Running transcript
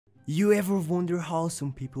You ever wonder how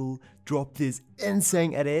some people drop these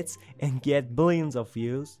insane edits and get billions of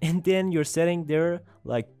views? And then you're sitting there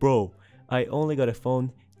like, bro, I only got a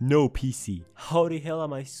phone, no PC. How the hell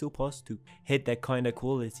am I supposed to hit that kind of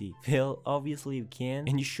quality? Well, obviously you can,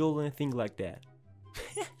 and you shouldn't think like that.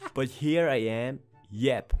 But here I am.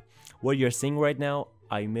 Yep, what you're seeing right now,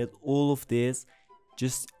 I made all of this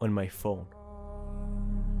just on my phone.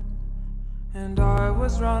 And I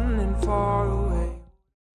was running far away.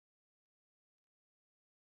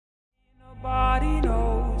 Nobody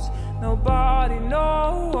knows, nobody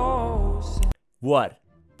knows. What?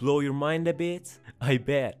 Blow your mind a bit? I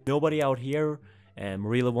bet. Nobody out here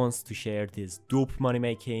really wants to share this dope money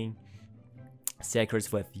making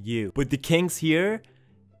secrets with you. But the king's here,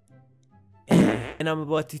 and I'm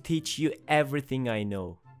about to teach you everything I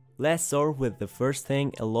know. Let's start with the first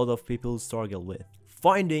thing a lot of people struggle with: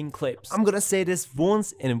 finding clips. I'm gonna say this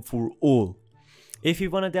once and for all. If you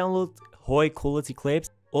wanna download high quality clips,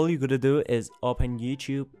 all you gotta do is open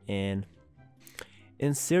YouTube and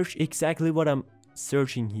search exactly what I'm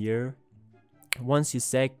searching here. Once you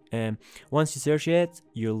search it,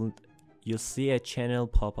 you'll see a channel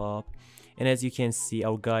pop up, and as you can see,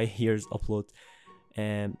 our guy here's upload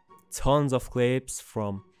tons of clips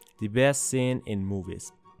from the best scene in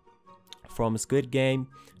movies, from Squid Game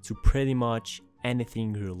to pretty much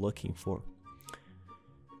anything you're looking for.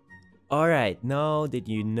 Alright, now that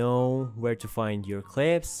you know where to find your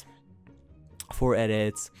clips for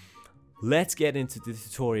edits, let's get into the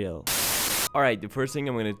tutorial. Alright, the first thing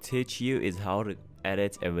I'm going to teach you is how to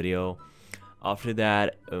edit a video. After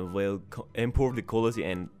that, we'll improve the quality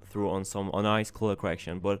and throw on some nice color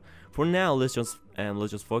correction. But for now, let's just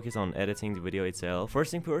focus on editing the video itself.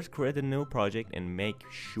 First thing first, create a new project and make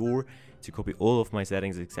sure to copy all of my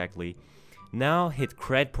settings exactly. Now hit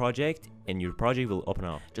create project and your project will open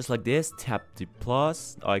up. Just like this, tap the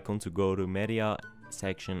plus icon to go to media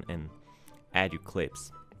section and add your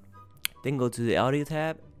clips. Then go to the audio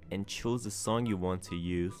tab and choose the song you want to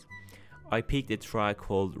use. I picked a track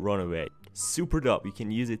called Runaway. Super dope, you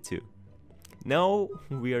can use it too. Now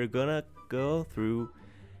we are gonna go through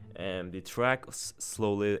the track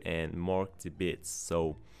slowly and mark the beats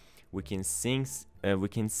so we can sync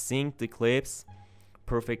the clips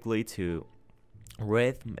perfectly to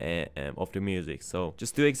rhythm of the music. So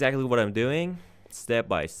just do exactly what I'm doing, step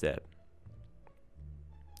by step,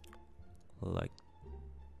 like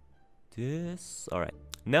this. Alright,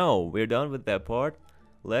 now we're done with that part.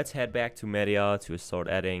 Let's head back to media to start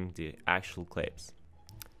adding the actual clips.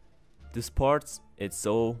 This part, it's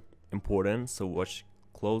so important, so watch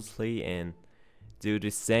closely and do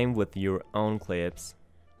the same with your own clips.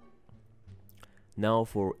 Now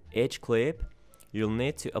for each clip, you'll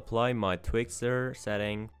need to apply my Twixter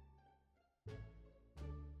setting.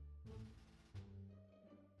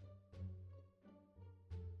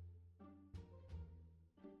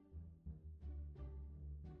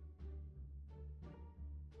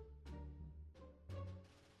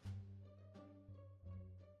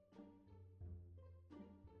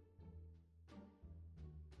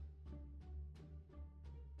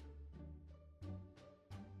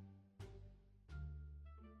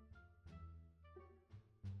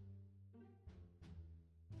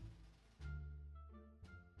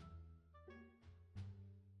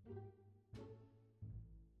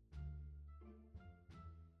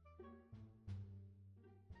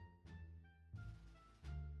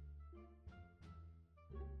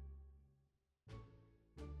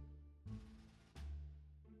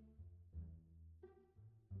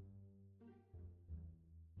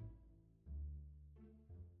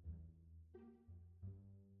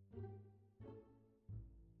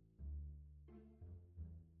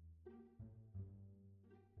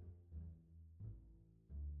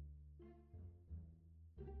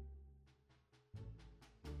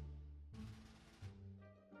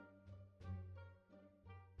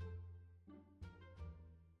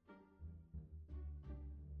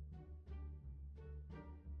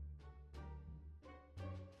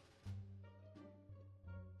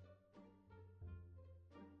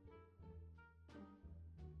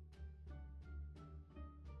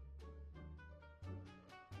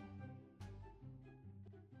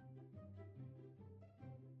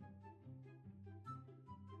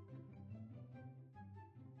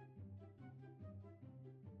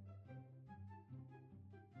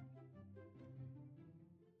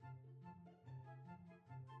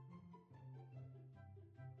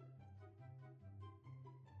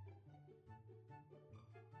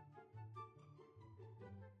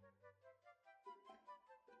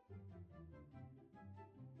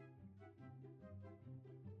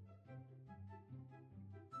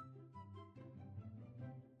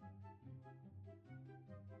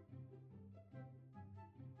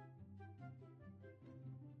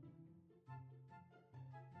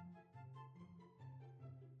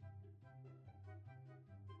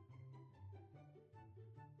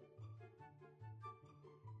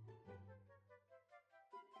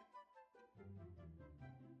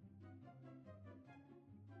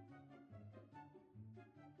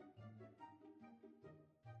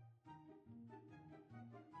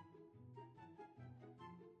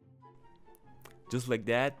 Just like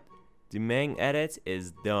that, the main edit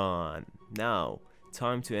is done. Now,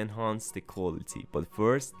 time to enhance the quality. But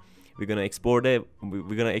first, we're gonna export it.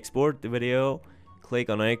 We're gonna export the video. Click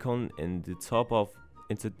on icon in the top of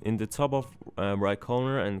right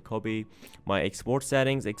corner and copy my export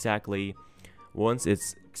settings exactly. Once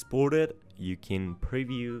it's exported, you can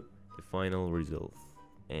preview the final result.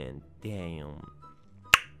 And damn,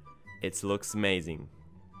 it looks amazing.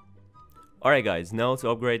 Alright guys, now to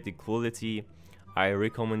upgrade the quality, I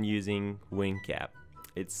recommend using WinCap.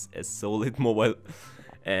 It's a solid mobile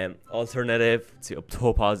alternative to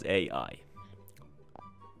Topaz AI.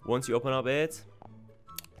 Once you open up it,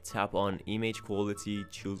 tap on image quality,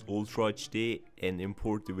 choose Ultra HD and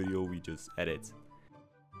import the video we just edited.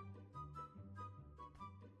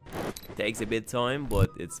 Takes a bit time, but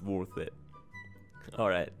it's worth it.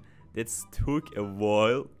 Alright, this took a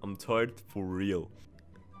while. I'm tired for real.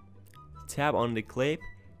 Tap on the clip,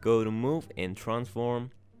 go to move and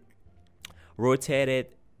transform, rotate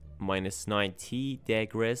it -90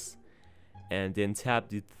 degrees, and then tap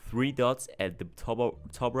the 3 dots at the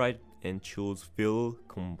top right and choose fill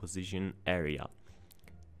composition area.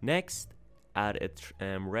 Next, add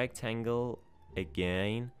a rectangle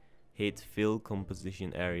again, hit fill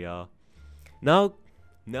composition area. Now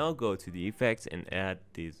go to the effects and add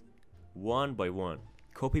these one by one.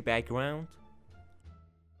 Copy background,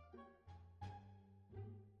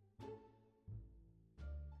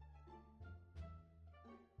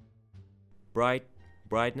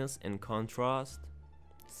 brightness and contrast,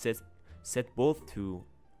 set both to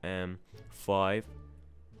 5.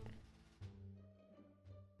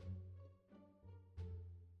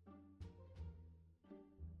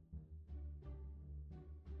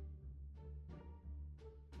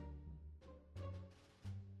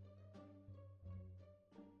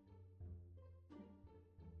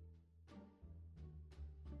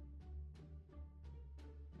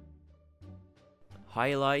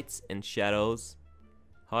 Highlights and shadows.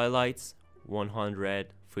 Highlights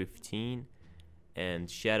 115 and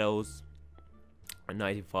shadows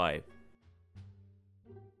 95.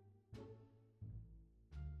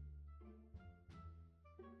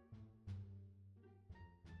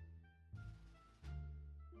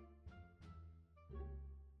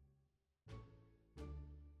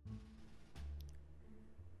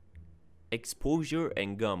 Exposure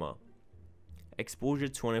and gamma. Exposure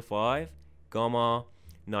 25, gamma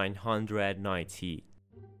 990.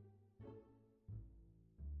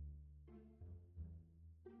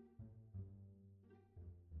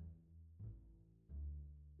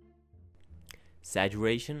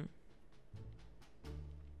 Saturation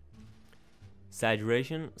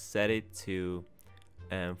set it to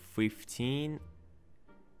 15.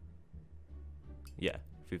 Yeah,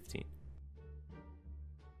 15.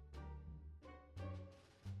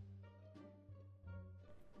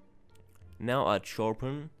 Now add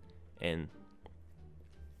sharpen and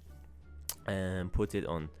put it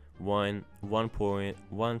on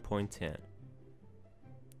 1.10.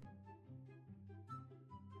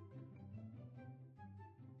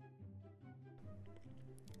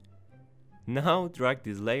 Now drag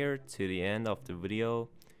this layer to the end of the video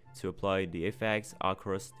to apply the effects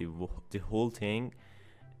across the whole thing.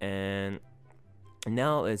 And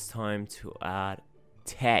now it's time to add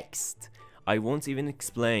text. I won't even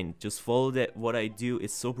explain, just follow what I do.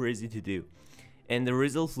 It's super easy to do and the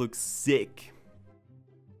result looks sick.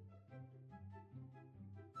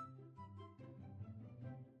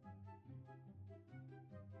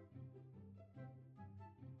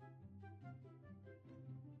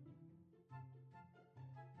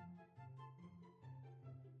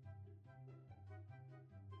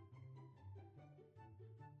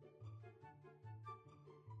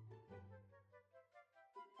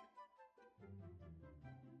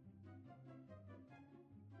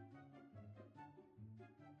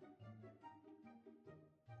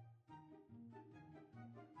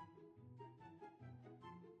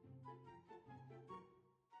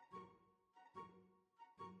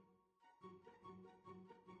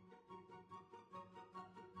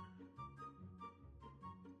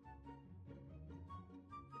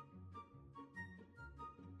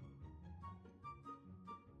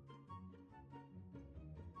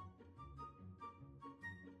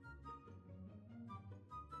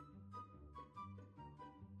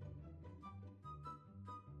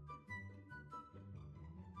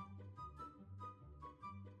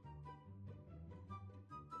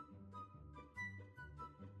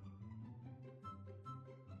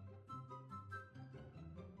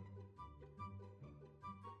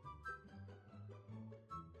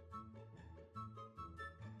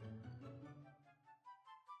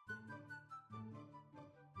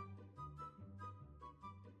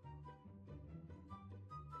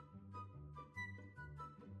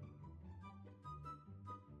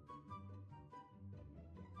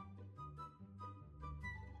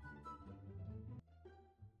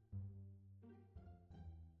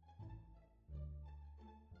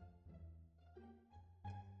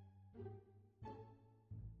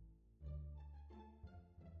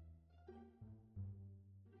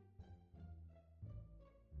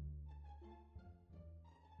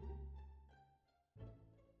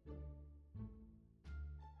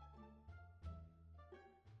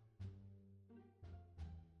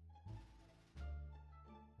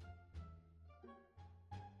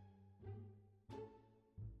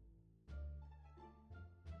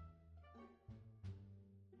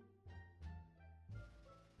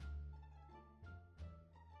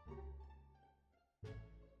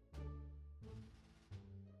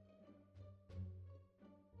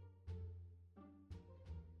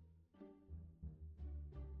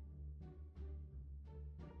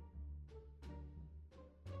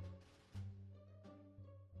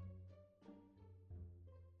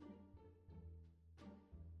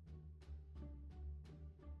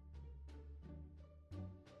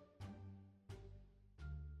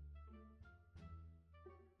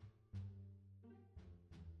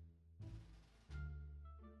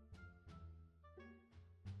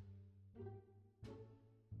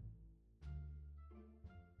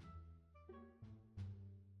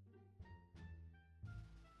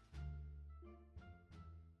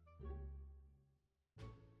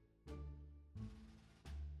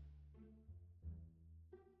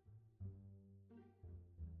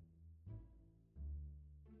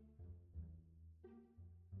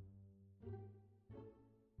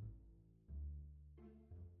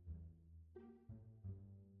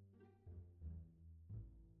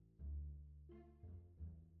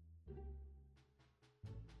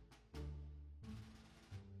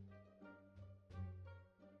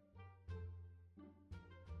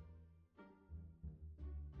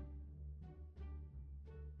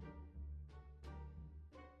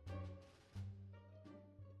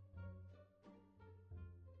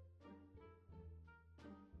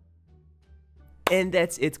 And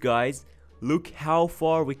that's it, guys. Look how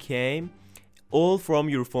far we came, all from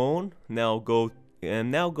your phone. Now go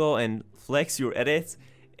and flex your edits.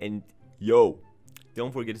 And yo,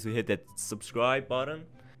 don't forget to hit that subscribe button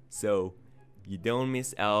so you don't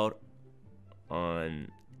miss out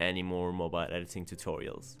on any more mobile editing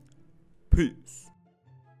tutorials. Peace.